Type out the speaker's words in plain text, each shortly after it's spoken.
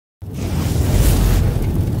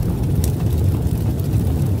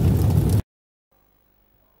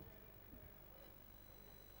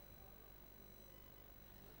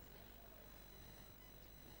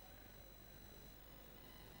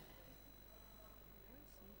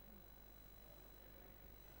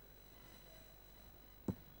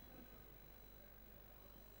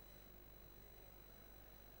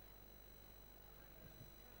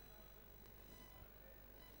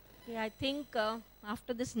Okay, I think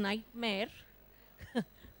after this nightmare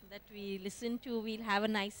that we listened to, we'll have a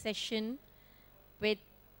nice session with,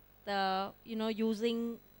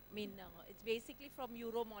 using, it's basically from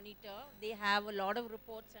Euromonitor. They have a lot of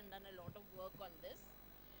reports and done a lot of work on this.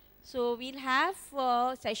 So we'll have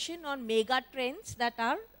a session on mega trends that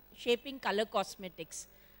are shaping color cosmetics.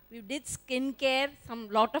 We did skincare, some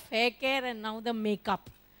lot of hair care, and now the makeup.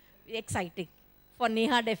 Exciting. For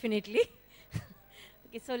Neha, definitely.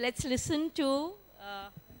 Okay, so let's listen to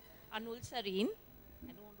Anul Sareen.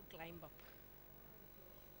 I don't want to climb up.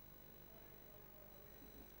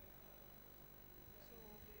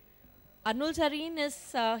 Anul Sareen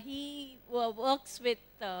is, he works with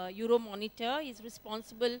Euromonitor. He's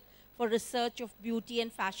responsible for research of beauty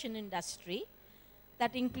and fashion industry.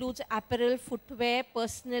 That includes apparel, footwear,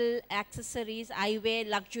 personal accessories, eyewear,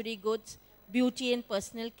 luxury goods, beauty and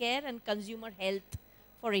personal care, and consumer health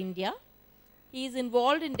for India. He is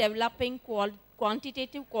involved in developing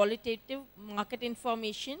quantitative, qualitative market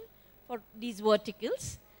information for these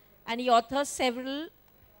verticals, and he authors several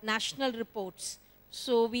national reports.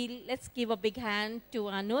 So let's give a big hand to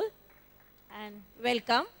Anul, and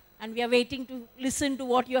welcome. And we are waiting to listen to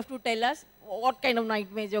what you have to tell us, what kind of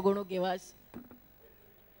nightmares you're going to give us.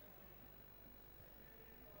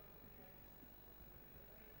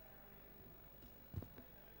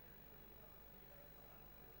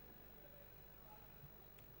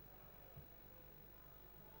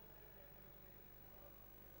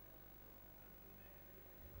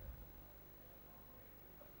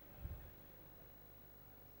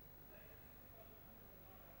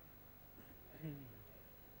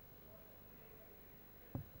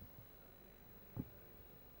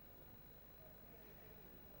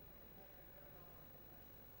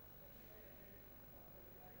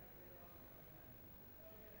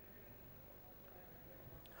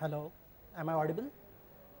 Hello, am I audible?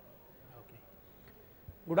 Okay.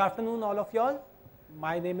 Good afternoon, all of y'all.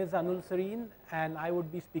 My name is Anul Sareen, and I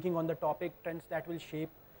would be speaking on the topic trends that will shape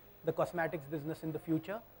the cosmetics business in the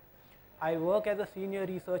future. I work as a senior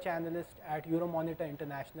research analyst at Euromonitor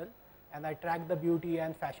International, and I track the beauty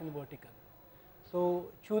and fashion vertical. So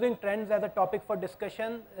choosing trends as a topic for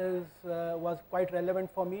discussion was quite relevant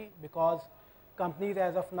for me because companies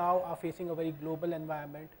as of now are facing a very global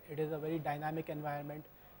environment. It is a very dynamic environment,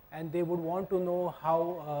 and they would want to know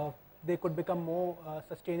how they could become more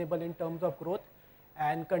sustainable in terms of growth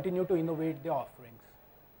and continue to innovate their offerings.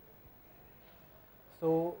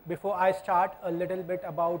 So before I start, a little bit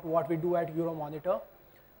about what we do at Euromonitor.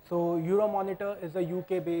 So Euromonitor is a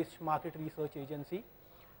UK-based market research agency.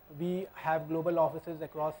 We have global offices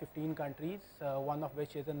across 15 countries, one of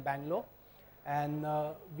which is in Bangalore. And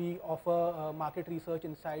we offer market research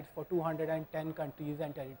insights for 210 countries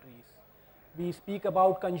and territories. We speak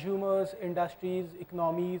about consumers, industries,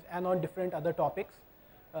 economies, and on different other topics.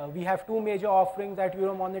 We have two major offerings at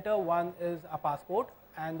Euromonitor. One is a passport,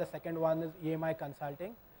 and the second one is EMI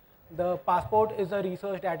consulting. The passport is a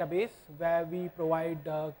research database where we provide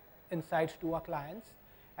insights to our clients,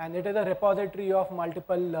 and it is a repository of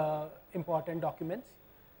multiple important documents.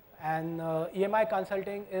 And EMI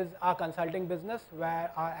consulting is our consulting business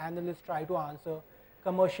where our analysts try to answer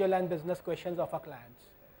commercial and business questions of our clients.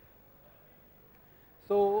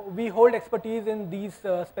 So we hold expertise in these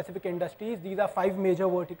specific industries. These are 5 major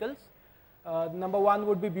verticals. Number 1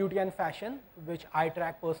 would be beauty and fashion, which I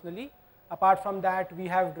track personally. Apart from that, we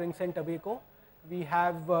have drinks and tobacco. We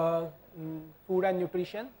have food and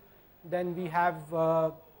nutrition. Then we have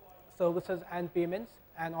services and payments,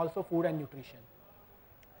 and also food and nutrition.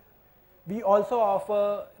 We also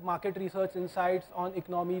offer market research insights on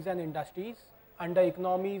economies and industries. Under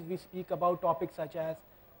economies, we speak about topics such as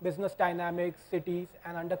business dynamics, cities,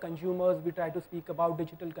 and under consumers, we try to speak about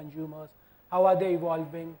digital consumers, how are they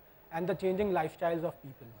evolving, and the changing lifestyles of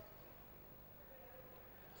people.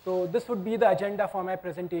 So this would be the agenda for my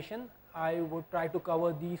presentation. I would try to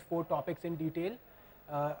cover these 4 topics in detail,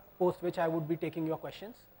 post which I would be taking your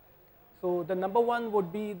questions. So the number 1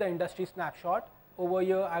 would be the industry snapshot. Over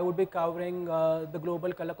here, I would be covering the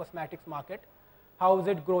global color cosmetics market. How is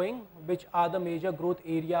it growing? Which are the major growth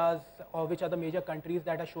areas, or which are the major countries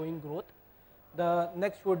that are showing growth? The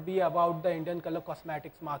next would be about the Indian color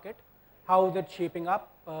cosmetics market. How is it shaping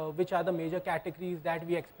up? Which are the major categories that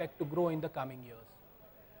we expect to grow in the coming years?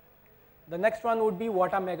 The next one would be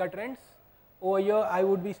what are mega trends? Over here, I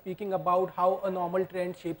would be speaking about how a normal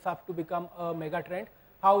trend shapes up to become a mega trend.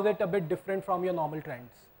 How is it a bit different from your normal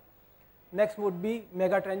trends? Next would be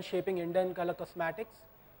mega trends shaping Indian color cosmetics.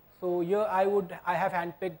 So here I have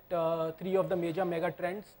handpicked 3 of the major mega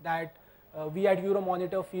trends that we at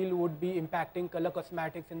Euromonitor feel would be impacting color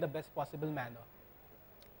cosmetics in the best possible manner.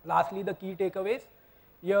 Lastly, the key takeaways.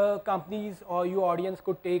 Your companies or your audience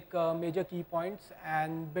could take major key points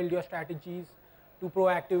and build your strategies to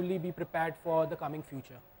proactively be prepared for the coming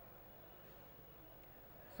future.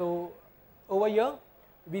 So over here,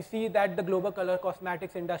 we see that the global color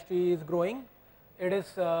cosmetics industry is growing. It is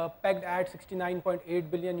pegged at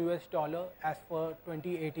 69.8 billion US dollar as for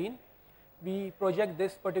 2018. We project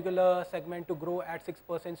this particular segment to grow at 6%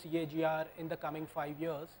 CAGR in the coming 5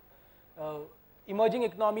 years. Emerging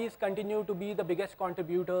economies continue to be the biggest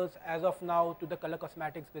contributors as of now to the color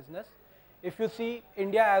cosmetics business. If you see,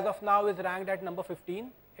 India as of now is ranked at number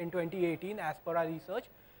 15 in 2018 as per our research,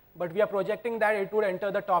 but we are projecting that it would enter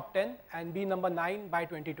the top 10 and be number 9 by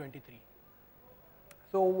 2023.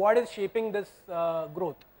 So what is shaping this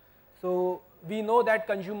growth? So we know that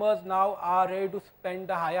consumers now are ready to spend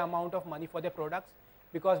a higher amount of money for their products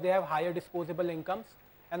because they have higher disposable incomes.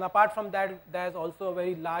 And apart from that, there's also a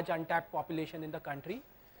very large untapped population in the country.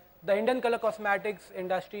 The Indian color cosmetics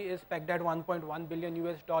industry is pegged at 1.1 billion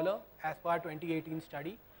US dollar as per our 2018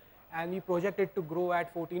 study, and we project it to grow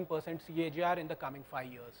at 14% CAGR in the coming 5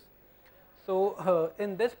 years. So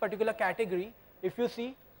in this particular category, if you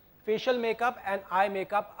see, facial makeup and eye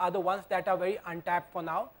makeup are the ones that are very untapped for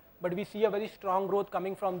now, but we see a very strong growth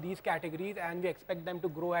coming from these categories, and we expect them to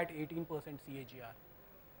grow at 18% CAGR.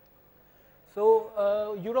 So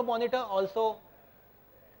Euromonitor also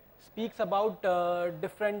speaks about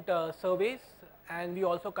different surveys, and we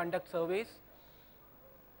also conduct surveys.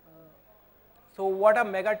 So what are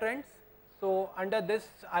megatrends? So under this,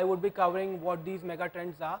 I would be covering what these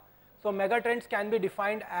megatrends are. So megatrends can be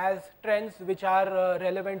defined as trends which are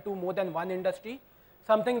relevant to more than one industry.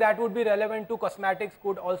 Something that would be relevant to cosmetics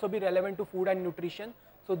could also be relevant to food and nutrition.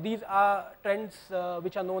 So these are trends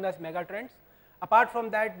which are known as megatrends. Apart from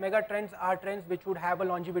that, megatrends are trends which would have a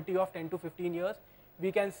longevity of 10 to 15 years.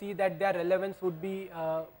 We can see that their relevance would be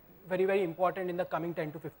very, very important in the coming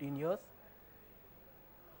 10 to 15 years.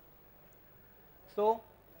 So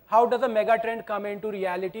how does a megatrend come into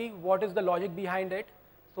reality? What is the logic behind it?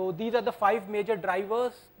 So these are the 5 major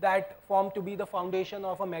drivers that form to be the foundation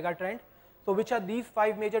of a megatrend. So which are these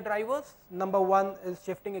 5 major drivers? Number 1 is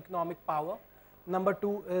shifting economic power. Number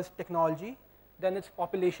 2 is technology. Then it's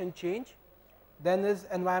population change. Then is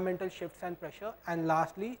environmental shifts and pressure, and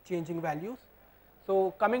lastly, changing values. So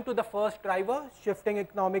coming to the first driver, shifting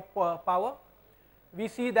economic power, we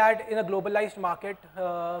see that in a globalized market,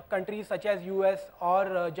 countries such as US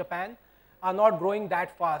or Japan are not growing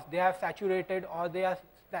that fast. They have saturated or they are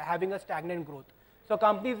having a stagnant growth. So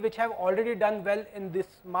companies which have already done well in this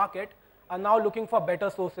market are now looking for better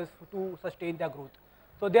sources to sustain their growth.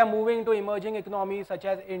 So they are moving to emerging economies such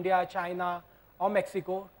as India, China or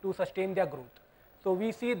Mexico to sustain their growth. So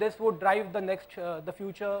we see this would drive the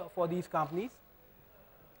future for these companies.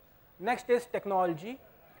 Next is technology.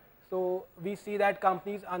 So we see that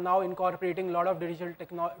companies are now incorporating a lot of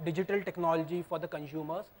digital technology for the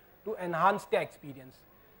consumers to enhance their experience.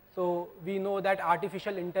 So we know that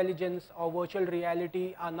artificial intelligence or virtual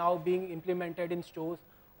reality are now being implemented in stores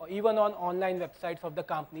or even on online websites of the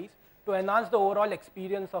companies to enhance the overall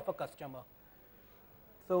experience of a customer.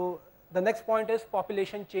 So the next point is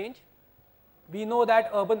population change. We know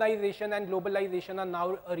that urbanization and globalization are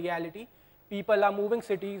now a reality. People are moving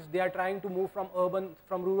cities, they are trying to move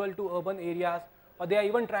from rural to urban areas, or they are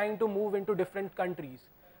even trying to move into different countries.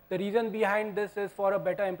 The reason behind this is for a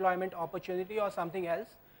better employment opportunity or something else,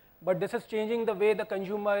 but this is changing the way the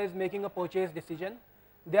consumer is making a purchase decision.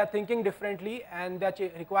 They are thinking differently and their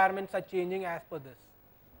requirements are changing as per this.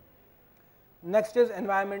 Next is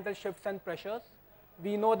environmental shifts and pressures.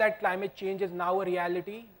 We know that climate change is now a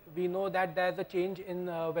reality. We know that there is a change in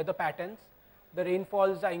weather patterns. The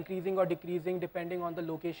rainfalls are increasing or decreasing depending on the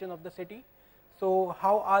location of the city. So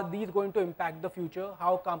how are these going to impact the future?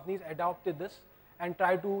 How companies adapt to this and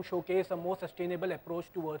try to showcase a more sustainable approach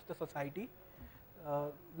towards the society.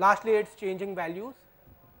 Lastly, it's changing values.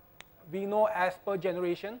 We know as per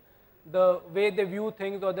generation, the way they view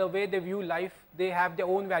things or the way they view life, they have their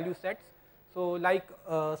own value sets. So like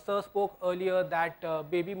Sir spoke earlier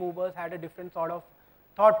that baby movers had a different sort of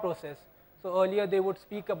thought process. So earlier they would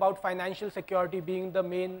speak about financial security being the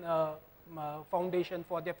main foundation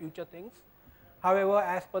for their future things. However,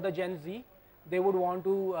 as per the Gen Z, they would want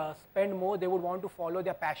to spend more, they would want to follow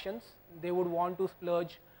their passions, they would want to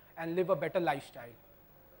splurge and live a better lifestyle.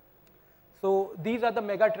 So these are the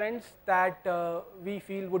mega trends that we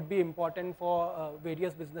feel would be important for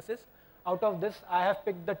various businesses. Out of this, I have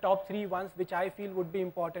picked the top 3 ones which I feel would be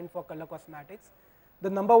important for color cosmetics. The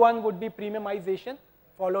number 1 would be premiumization,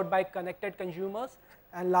 followed by connected consumers,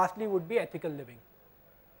 and lastly would be ethical living.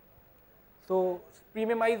 So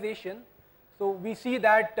premiumization, So we see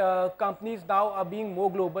that companies now are being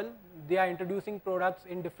more global. They are introducing products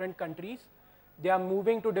in different countries. They are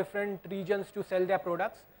moving to different regions to sell their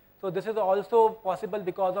products. So this is also possible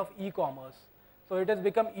because of e-commerce. So it has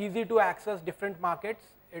become easy to access different markets.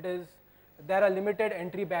 There are limited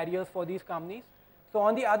entry barriers for these companies. So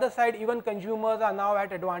on the other side, even consumers are now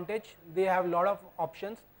at advantage. They have a lot of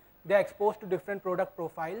options. They are exposed to different product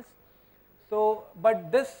profiles. So,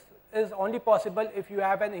 but this is only possible if you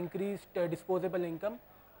have an increased disposable income.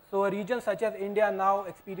 So a region such as India now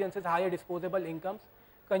experiences higher disposable incomes.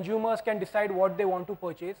 Consumers can decide what they want to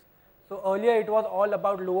purchase. So earlier it was all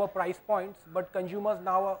about lower price points, but consumers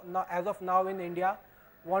now as of now in India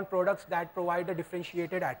want products that provide a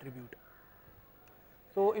differentiated attribute.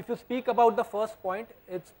 So if you speak about the first point,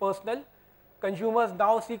 it's personal. Consumers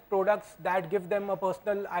now seek products that give them a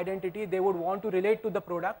personal identity. They would want to relate to the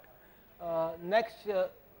product.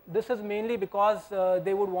 This is mainly because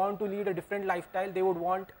they would want to lead a different lifestyle. They would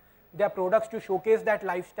want their products to showcase that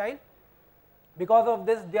lifestyle. Because of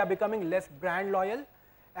this, they are becoming less brand loyal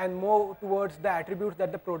and more towards the attributes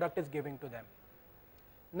that the product is giving to them.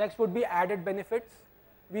 Next would be added benefits.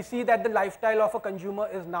 We see that the lifestyle of a consumer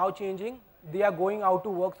is now changing. They are going out to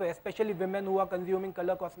work, so especially women who are consuming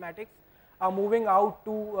color cosmetics are moving out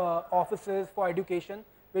to offices for education,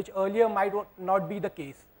 which earlier might not be the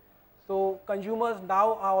case. So consumers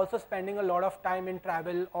now are also spending a lot of time in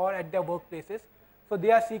travel or at their workplaces. So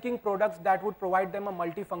they are seeking products that would provide them a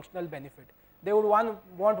multifunctional benefit. They would want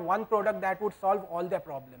one product that would solve all their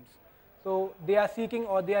problems. So they are seeking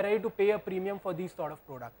or they are ready to pay a premium for these sort of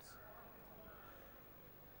products.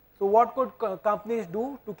 So what could companies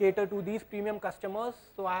do to cater to these premium customers?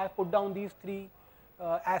 So I have put down these three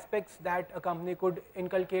aspects that a company could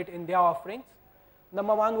inculcate in their offerings.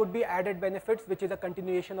 Number one would be added benefits, which is a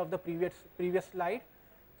continuation of the previous slide.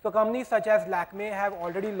 So companies such as Lakmé have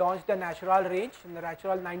already launched the natural range, the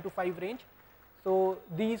natural 9 to 5 range. So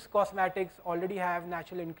these cosmetics already have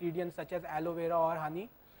natural ingredients such as aloe vera or honey.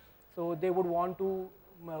 So they would want to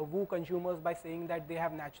woo consumers by saying that they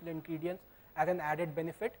have natural ingredients as an added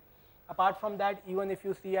benefit. Apart from that, even if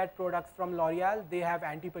you see at products from L'Oreal, they have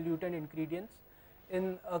anti-pollutant ingredients.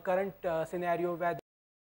 In a current scenario where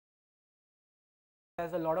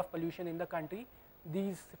there's a lot of pollution in the country,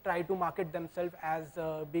 these try to market themselves as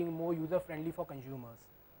being more user-friendly for consumers.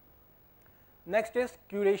 Next is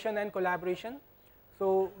curation and collaboration.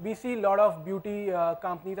 So we see a lot of beauty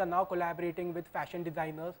companies are now collaborating with fashion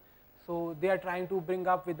designers. So they are trying to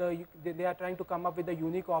come up with a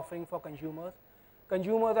unique offering for consumers.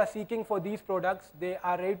 Consumers are seeking for these products. They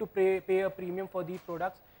are ready to pay a premium for these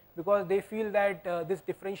products because they feel that this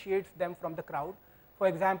differentiates them from the crowd. For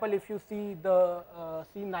example, if you see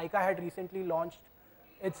Nykaa had recently launched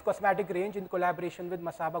its cosmetic range in collaboration with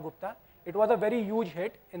Masaba Gupta. It was a very huge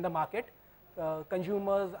hit in the market.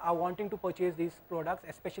 Consumers are wanting to purchase these products,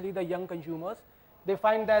 especially the young consumers. They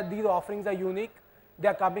find that these offerings are unique. They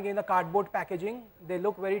are coming in a cardboard packaging. They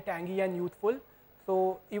look very tangy and youthful.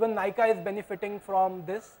 So even Nykaa is benefiting from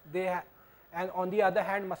this. And on the other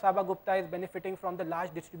hand, Masaba Gupta is benefiting from the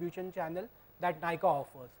large distribution channel that Nykaa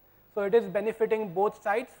offers. So it is benefiting both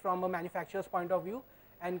sides from a manufacturer's point of view,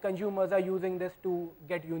 and consumers are using this to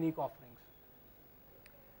get unique offerings.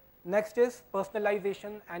 Next is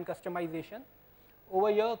personalization and customization.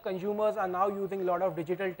 Over here, consumers are now using a lot of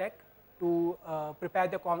digital tech to prepare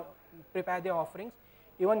their offerings.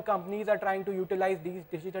 Even companies are trying to utilize these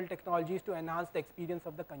digital technologies to enhance the experience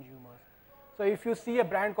of the consumers. So if you see a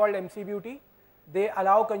brand called MC Beauty, they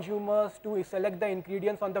allow consumers to select the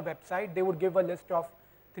ingredients on the website. They would give a list of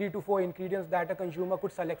 3 to 4 ingredients that a consumer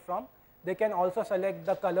could select from. They can also select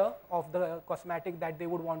the color of the cosmetic that they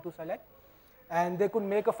would want to select, and they could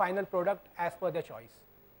make a final product as per their choice.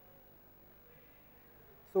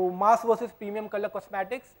 So mass versus premium color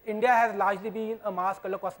cosmetics. India has largely been a mass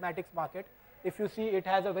color cosmetics market. If you see, it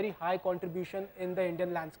has a very high contribution in the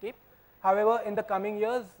Indian landscape. However, in the coming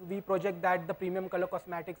years, we project that the premium color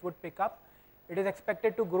cosmetics would pick up. It is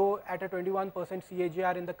expected to grow at a 21%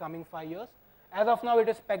 CAGR in the coming 5 years. As of now, it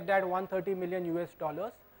is pegged at $130 million US.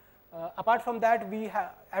 Apart from that, we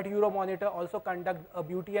at Euromonitor also conduct a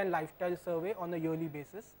beauty and lifestyle survey on a yearly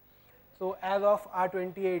basis. So as of our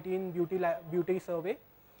 2018 beauty survey,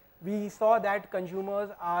 we saw that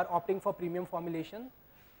consumers are opting for premium formulation.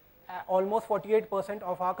 Almost 48%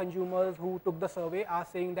 of our consumers who took the survey are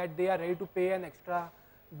saying that they are ready to pay an extra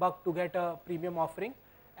buck to get a premium offering,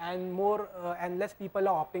 and less people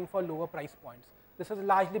are opting for lower price points. This is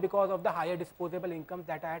largely because of the higher disposable incomes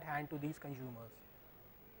that are at hand to these consumers.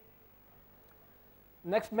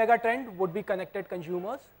 Next mega trend would be connected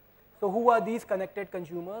consumers. So who are these connected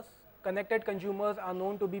consumers? Connected consumers are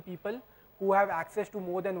known to be people who have access to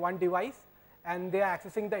more than one device, and they are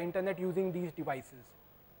accessing the internet using these devices.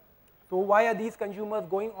 So why are these consumers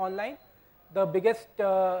going online? The biggest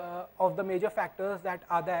of the major factors that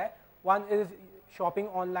are there, one is shopping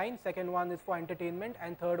online, second one is for entertainment,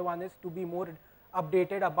 and third one is to be more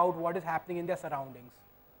updated about what is happening in their surroundings.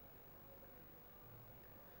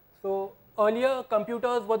 So earlier,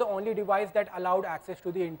 computers were the only device that allowed access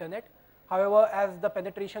to the internet. However, as the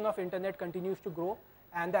penetration of internet continues to grow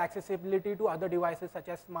and the accessibility to other devices such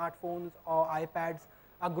as smartphones or iPads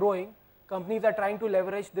are growing, companies are trying to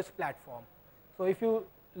leverage this platform. So if you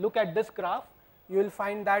look at this graph, you will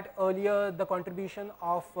find that earlier the contribution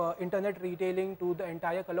of internet retailing to the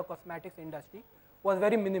entire color cosmetics industry was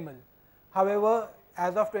very minimal. However,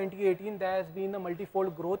 as of 2018, there has been a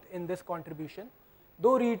multifold growth in this contribution.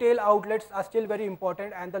 Though retail outlets are still very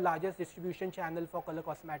important and the largest distribution channel for color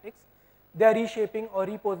cosmetics, they are reshaping or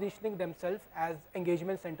repositioning themselves as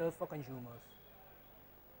engagement centers for consumers.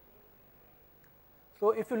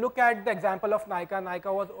 So if you look at the example of Nykaa,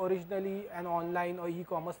 Nykaa was originally an online or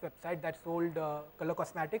e-commerce website that sold color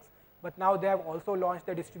cosmetics, but now they have also launched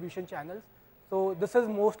their distribution channels. So this is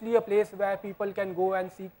mostly a place where people can go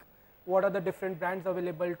and seek what are the different brands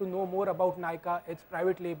available, to know more about Nykaa, its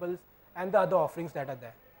private labels, and the other offerings that are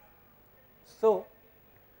there. So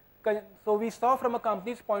we saw from a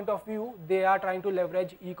company's point of view, they are trying to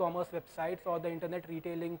leverage e-commerce websites or the internet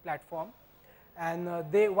retailing platform. And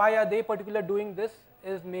why are they particularly doing this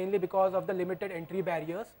is mainly because of the limited entry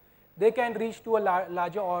barriers. They can reach to a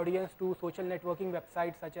larger audience to social networking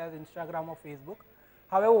websites such as Instagram or Facebook.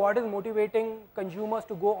 However, what is motivating consumers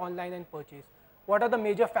to go online and purchase? What are the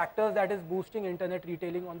major factors that is boosting internet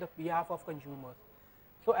retailing on the behalf of consumers?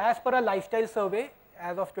 So as per a lifestyle survey,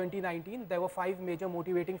 as of 2019, there were 5 major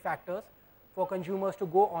motivating factors for consumers to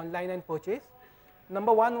go online and purchase.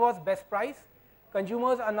 Number 1 was best price.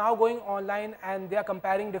 Consumers are now going online and they are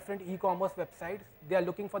comparing different e-commerce websites. They are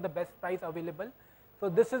looking for the best price available. So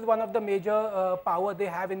this is one of the major power they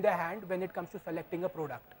have in their hand when it comes to selecting a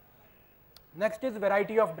product. Next is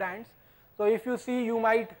variety of brands. So if you see, you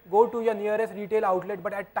might go to your nearest retail outlet,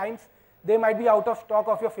 but at times they might be out of stock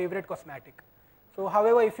of your favorite cosmetic. So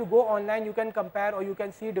however, if you go online, you can compare or you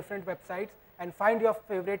can see different websites and find your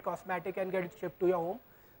favorite cosmetic and get it shipped to your home.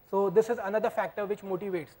 So this is another factor which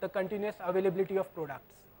motivates the continuous availability of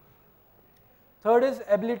products. Third is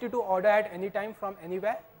ability to order at any time from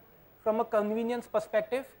anywhere. From a convenience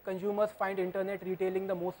perspective, consumers find internet retailing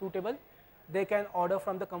the most suitable. They can order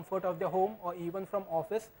from the comfort of their home or even from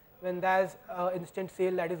office when there's an instant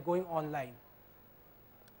sale that is going online.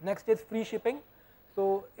 Next is free shipping.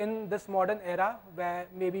 So in this modern era where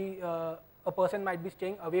maybe a person might be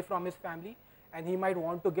staying away from his family and he might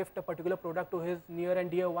want to gift a particular product to his near and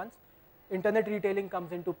dear ones, internet retailing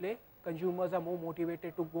comes into play. Consumers are more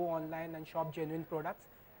motivated to go online and shop genuine products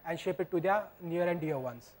and ship it to their near and dear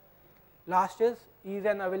ones. Last is ease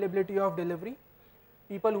and availability of delivery.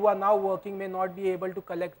 People who are now working may not be able to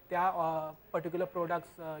collect their particular products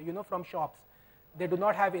from shops. They do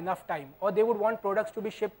not have enough time, or they would want products to be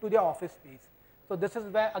shipped to their office space. So this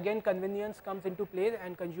is where again convenience comes into play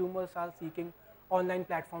and consumers are seeking online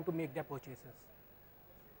platform to make their purchases.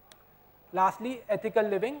 Lastly, ethical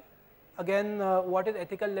living. Again, what is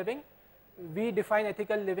ethical living? We define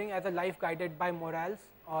ethical living as a life guided by morals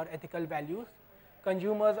or ethical values.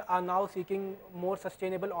 Consumers are now seeking more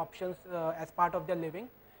sustainable options as part of their living.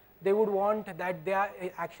 They would want that their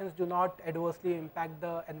actions do not adversely impact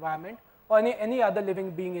the environment or any other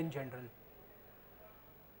living being in general.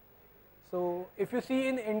 So if you see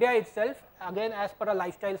in India itself, again as per a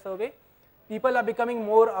lifestyle survey, people are becoming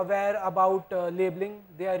more aware about labeling.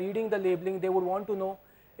 They are reading the labeling. They would want to know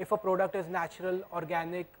if a product is natural,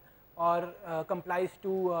 organic, or complies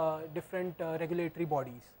to different regulatory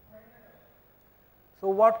bodies. So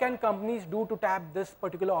what can companies do to tap this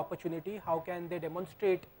particular opportunity? How can they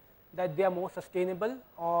demonstrate that they are more sustainable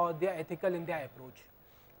or they are ethical in their approach?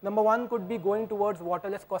 Number 1 could be going towards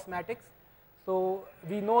waterless cosmetics. So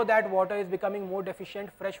we know that water is becoming more deficient,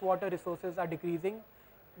 fresh water resources are decreasing.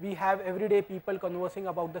 We have everyday people conversing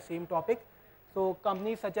about the same topic. So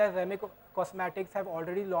companies such as Cosmetics have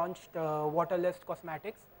already launched waterless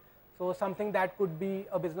cosmetics. So something that could be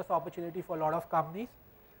a business opportunity for a lot of companies.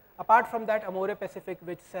 Apart from that, Amore Pacific,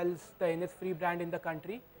 which sells the Innisfree brand in the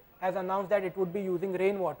country, has announced that it would be using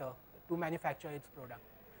rainwater to manufacture its product.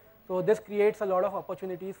 So this creates a lot of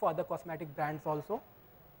opportunities for other cosmetic brands also.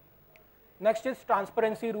 Next is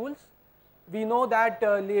transparency rules. We know that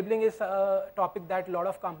labeling is a topic that a lot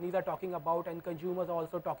of companies are talking about and consumers are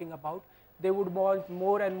also talking about. They would want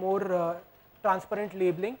more and more transparent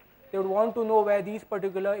labeling. They would want to know where these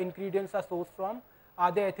particular ingredients are sourced from.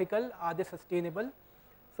 Are they ethical? Are they sustainable?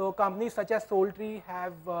 So companies such as Soultree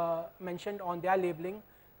have mentioned on their labeling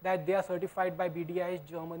that they are certified by BDIS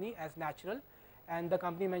Germany as natural, and the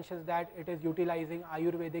company mentions that it is utilizing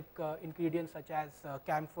Ayurvedic ingredients such as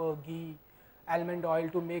camphor, ghee, almond oil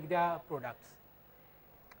to make their products.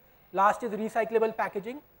 Last is recyclable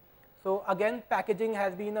packaging. So again, packaging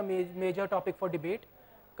has been a major topic for debate.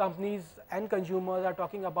 Companies and consumers are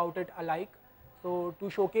talking about it alike. So to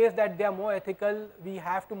showcase that they are more ethical, we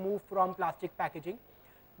have to move from plastic packaging.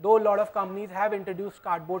 Though a lot of companies have introduced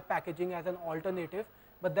cardboard packaging as an alternative,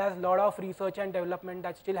 but there's a lot of research and development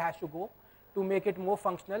that still has to go to make it more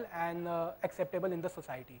functional and acceptable in the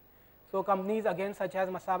society. So companies again such as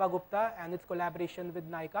Masaba Gupta and its collaboration with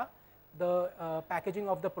Nykaa, the packaging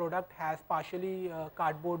of the product has partially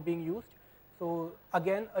cardboard being used. So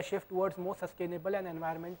again, a shift towards more sustainable and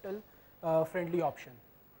environmental friendly option.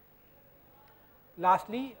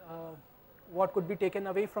 Lastly, what could be taken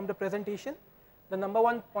away from the presentation? The number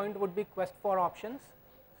one point would be quest for options.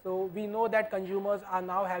 So we know that consumers are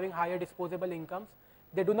now having higher disposable incomes.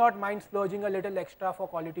 They do not mind splurging a little extra for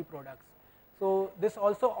quality products. So this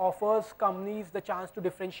also offers companies the chance to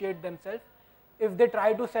differentiate themselves. If they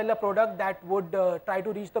try to sell a product that would try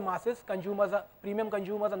to reach the masses, premium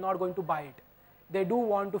consumers are not going to buy it. They do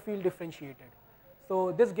want to feel differentiated.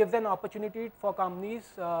 So this gives an opportunity for companies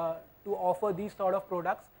to offer these sort of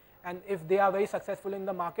products, and if they are very successful in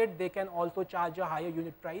the market, they can also charge a higher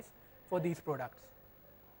unit price for these products.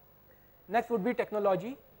 Next would be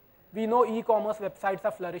technology. We know e-commerce websites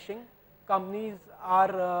are flourishing. Companies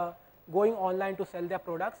are going online to sell their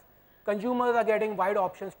products. Consumers are getting wide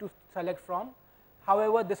options to select from.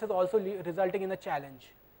 However, this is also resulting in a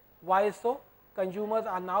challenge. Why so? Consumers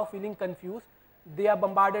are now feeling confused. They are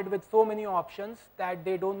bombarded with so many options that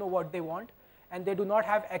they don't know what they want, and they do not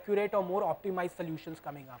have accurate or more optimized solutions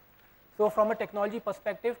coming up. So from a technology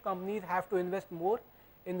perspective, companies have to invest more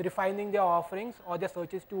in refining their offerings or their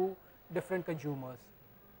searches to different consumers.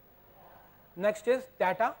 Next is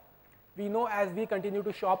data. We know as we continue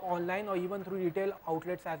to shop online or even through retail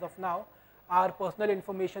outlets as of now, our personal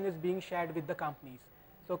information is being shared with the companies.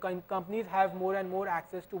 So companies have more and more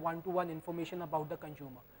access to one-to-one information about the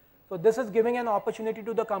consumer. So this is giving an opportunity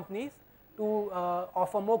to the companies to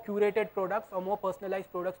offer more curated products or more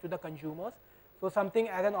personalized products to the consumers. So something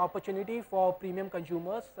as an opportunity for premium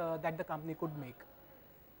consumers that the company could make.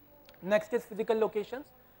 Next is physical locations.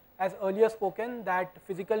 As earlier spoken, that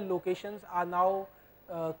physical locations are now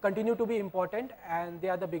continue to be important, and they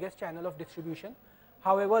are the biggest channel of distribution.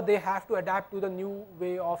 However, they have to adapt to the new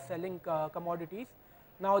way of selling commodities.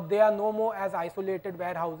 Now they are no more as isolated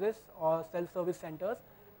warehouses or self-service centers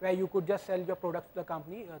where you could just sell your products to the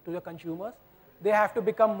company, to the consumers. They have to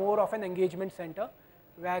become more of an engagement center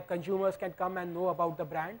where consumers can come and know about the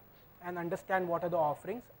brand and understand what are the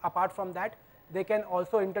offerings. Apart from that, they can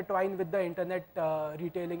also intertwine with the internet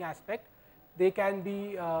retailing aspect. They can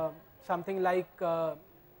be something like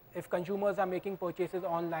if consumers are making purchases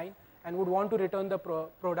online and would want to return the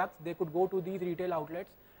products, they could go to these retail outlets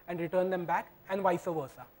and return them back, and vice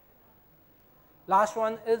versa. Last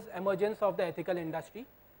one is emergence of the ethical industry.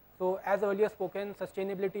 So as earlier spoken,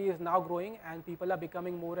 sustainability is now growing and people are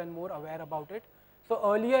becoming more and more aware about it. So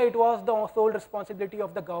earlier it was the sole responsibility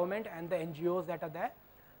of the government and the NGOs that are there.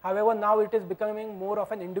 However, now it is becoming more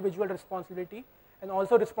of an individual responsibility and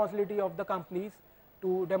also responsibility of the companies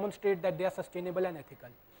to demonstrate that they are sustainable and ethical.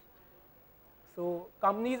 So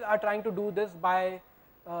companies are trying to do this by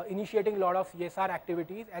initiating a lot of CSR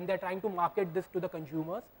activities, and they are trying to market this to the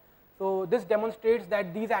consumers. So this demonstrates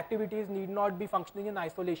that these activities need not be functioning in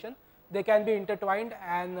isolation. They can be intertwined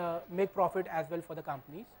and make profit as well for the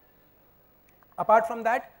companies. Apart from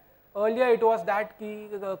that, earlier it was that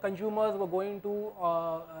the consumers were going to,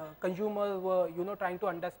 consumers were trying to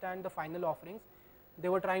understand the final offerings. They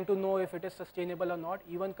were trying to know if it is sustainable or not.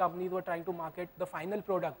 Even companies were trying to market the final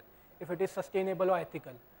product, if it is sustainable or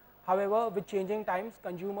ethical. However, with changing times,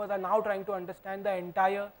 consumers are now trying to understand the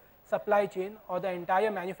entire supply chain or the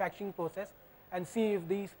entire manufacturing process and see if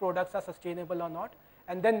these products are sustainable or not,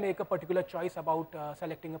 and then make a particular choice about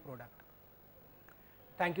selecting a product.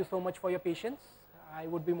 Thank you so much for your patience. I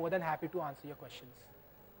would be more than happy to answer your questions.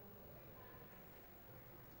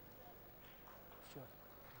 Sure.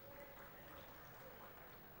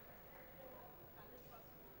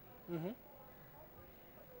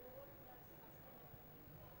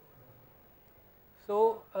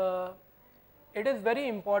 So it is very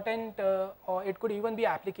important, or it could even be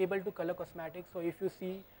applicable to color cosmetics. So if you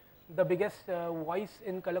see, the biggest voice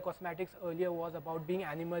in color cosmetics earlier was about being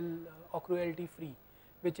animal or cruelty free,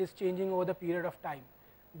 which is changing over the period of time.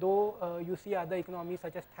 Though you see other economies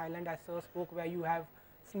such as Thailand, as Sir spoke, where you have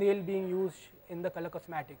snail being used in the color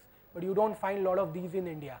cosmetics, but you don't find a lot of these in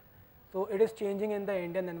India. So it is changing in the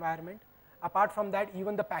Indian environment. Apart from that,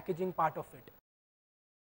 even the packaging part of it.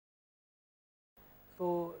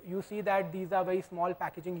 So you see that these are very small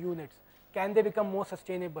packaging units. Can they become more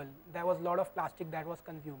sustainable? There was a lot of plastic that was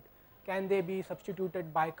consumed. Can they be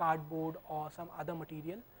substituted by cardboard or some other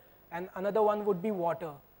material? And another one would be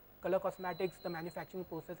water. Color cosmetics, the manufacturing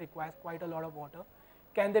process requires quite a lot of water.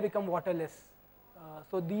 Can they become waterless?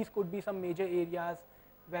 So these could be some major areas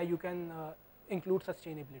where you can include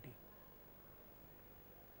sustainability.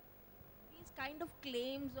 These kind of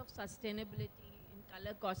claims of sustainability in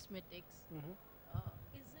color cosmetics, is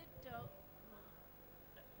it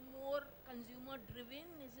more consumer driven?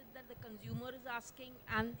 Is it that the consumer is asking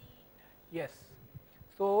and the... Yes.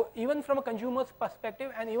 So even from a consumer's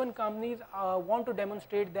perspective, and even companies want to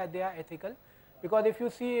demonstrate that they are ethical, because if you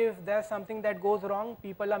see, if there's something that goes wrong,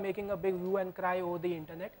 people are making a big hue and cry over the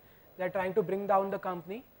internet. They're trying to bring down the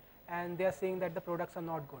company, and they're saying that the products are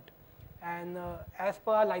not good. And as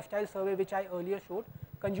per our lifestyle survey, which I earlier showed,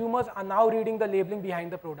 consumers are now reading the labeling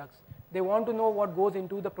behind the products. They want to know what goes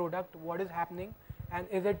into the product, what is happening, and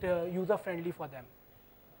is it user friendly for them.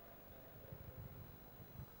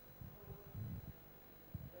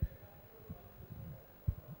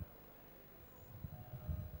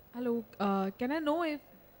 Hello, can I know if,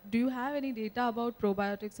 do you have any data about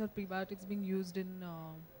probiotics or prebiotics being used in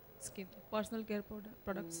skin, personal care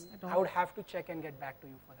products at all? I would have to check and get back to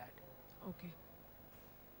you for that. Okay.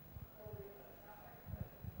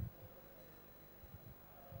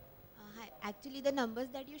 Hi. Actually, the numbers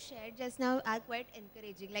that you shared just now are quite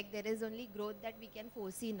encouraging. Like there is only growth that we can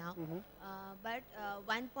foresee now. But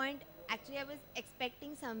one point actually I was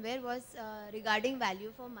expecting somewhere was regarding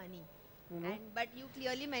value for money. But you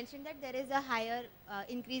clearly mentioned that there is a higher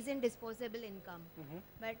increase in disposable income.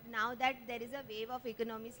 But now that there is a wave of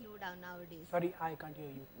economy slowdown nowadays. Sorry, I can't hear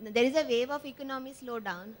you. There is a wave of economy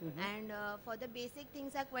slowdown, and for the basic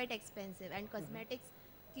things are quite expensive, and cosmetics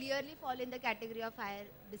clearly fall in the category of higher.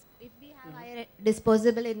 If we have higher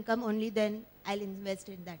disposable income, only then I'll invest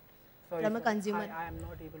in that. Sorry, from a consumer. I am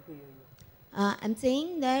not able to hear you. I'm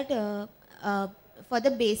saying that for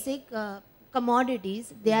the basic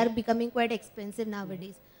commodities, they are becoming quite expensive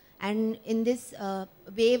nowadays. And in this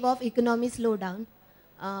wave of economy slowdown,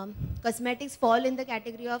 cosmetics fall in the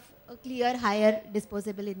category of a clear higher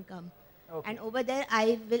disposable income. Okay. And over there,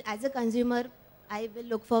 I will, as a consumer, I will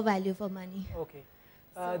look for value for money. Okay.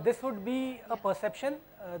 This would be a perception.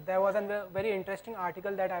 There was a very interesting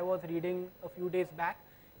article that I was reading a few days back.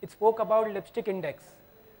 It spoke about lipstick index.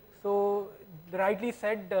 So rightly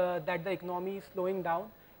said that the economy is slowing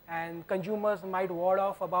down, and consumers might ward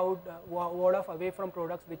off away from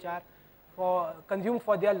products which are consumed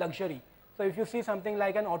for their luxury. So if you see something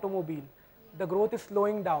like an automobile, the growth is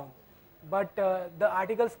slowing down. But the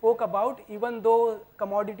article spoke about, even though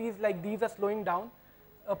commodities like these are slowing down,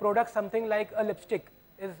 a product something like a lipstick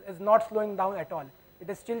is not slowing down at all. It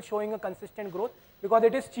is still showing a consistent growth because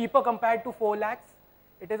it is cheaper compared to 4 lakhs.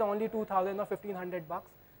 It is only 2,000 or 1,500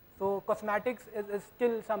 bucks. So cosmetics is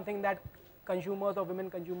still something that consumers or women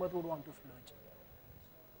consumers would want to splurge.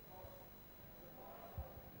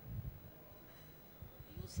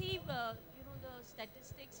 You see, the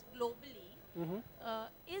statistics globally,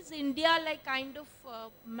 is India like kind of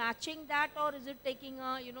matching that, or is it taking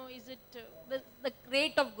a, is it the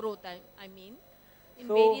rate of growth, I mean, in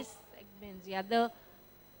various segments, the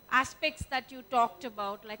aspects that you talked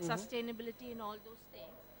about, like sustainability and all those things.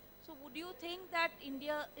 So would you think that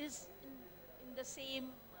India is in the same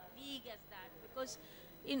league as that? Because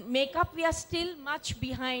in makeup, we are still much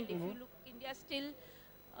behind. If you look, India is still,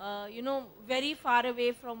 very far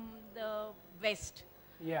away from the West.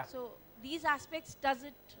 Yeah. So these aspects, does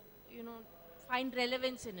it, find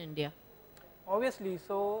relevance in India? Obviously.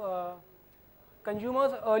 So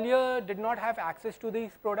consumers earlier did not have access to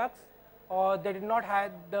these products, or they did not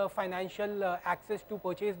have the financial access to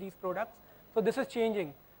purchase these products. So this is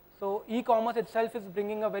changing. So e-commerce itself is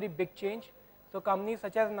bringing a very big change. So companies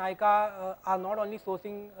such as Nykaa are not only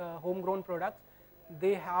sourcing homegrown products,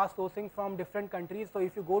 they are sourcing from different countries. So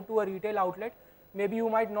if you go to a retail outlet, maybe you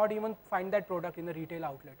might not even find that product in the retail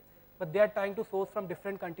outlet. But they are trying to source from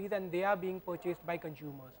different countries, and they are being purchased by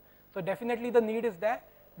consumers. So definitely the need is there.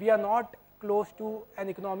 We are not close to an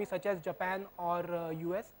economy such as Japan or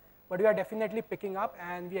US, but we are definitely picking up,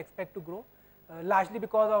 and we expect to grow, largely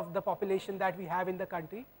because of the population that we have in the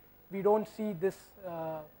country. We don't see this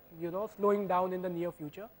slowing down in the near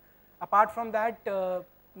future. Apart from that,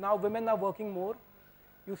 now women are working more.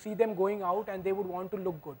 You see them going out, and they would want to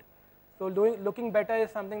look good. So looking better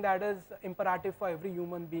is something that is imperative for every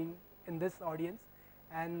human being in this audience,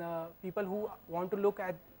 and people who want to look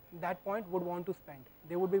at that point would want to spend.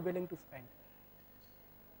 They would be willing to spend.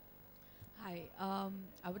 Hi,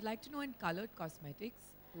 I would like to know in colored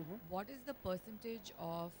cosmetics, what is the percentage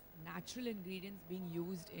of natural ingredients being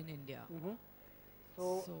used in India?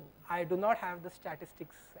 So I do not have the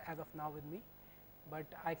statistics as of now with me, but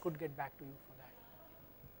I could get back to you for that.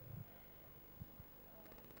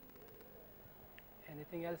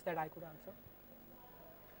 Anything else that I could answer?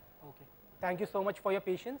 Okay. Thank you so much for your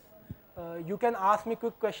patience. You can ask me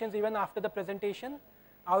quick questions even after the presentation.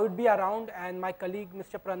 I would be around, and my colleague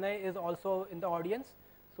Mr. Pranay is also in the audience.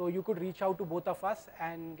 So you could reach out to both of us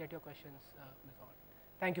and get your questions resolved.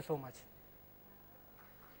 Thank you so much.